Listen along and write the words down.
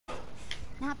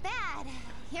Not bad.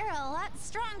 You're a lot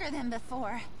stronger than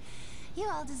before. You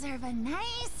all deserve a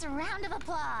nice round of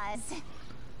applause.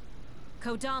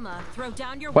 Kodama, throw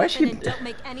down your Why is weapon she- and don't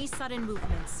make any sudden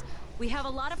movements. We have a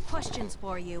lot of questions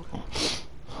for you.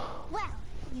 Well,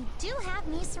 you do have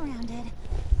me surrounded.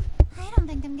 I don't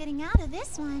think I'm getting out of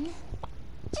this one.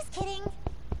 Just kidding.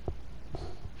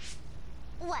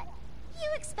 What? You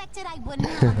expected I wouldn't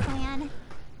have a plan?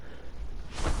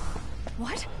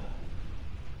 What?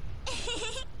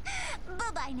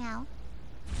 Bye-bye now.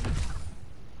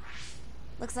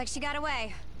 Looks like she got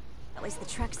away. At least the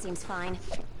truck seems fine.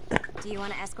 Do you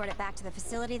want to escort it back to the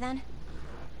facility then?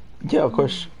 Yeah, of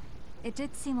course. It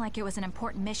did seem like it was an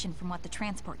important mission from what the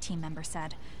transport team member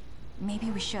said.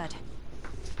 Maybe we should.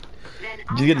 Then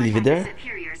Did you I'll leave it contact there? the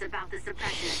superiors about the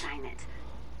suppression assignment.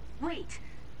 Wait,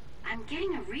 I'm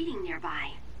getting a reading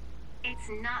nearby. It's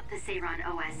not the Seiran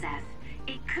OSF.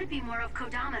 It could be more of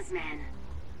Kodama's men.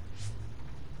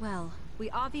 Well, we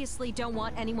obviously don't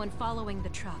want anyone following the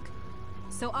truck.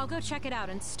 So I'll go check it out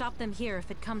and stop them here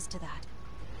if it comes to that.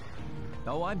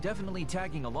 Oh, I'm definitely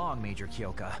tagging along, Major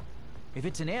Kyoka. If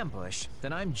it's an ambush,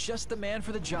 then I'm just the man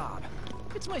for the job.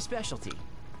 It's my specialty.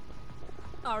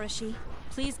 Arashi,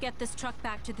 please get this truck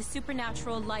back to the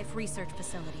Supernatural Life Research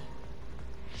Facility.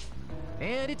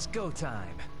 And it's go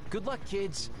time. Good luck,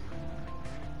 kids.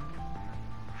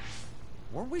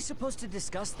 Weren't we supposed to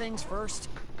discuss things first?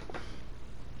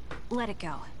 Let it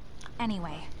go.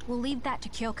 Anyway, we'll leave that to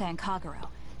Kyoka and Kagero.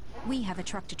 We have a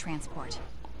truck to transport.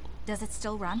 Does it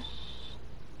still run?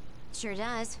 Sure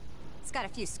does. It's got a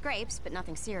few scrapes, but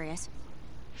nothing serious.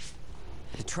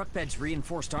 The truck bed's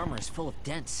reinforced armor is full of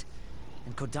dents.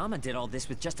 And Kodama did all this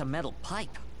with just a metal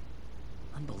pipe.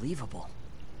 Unbelievable.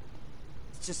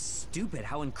 It's just stupid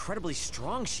how incredibly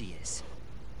strong she is.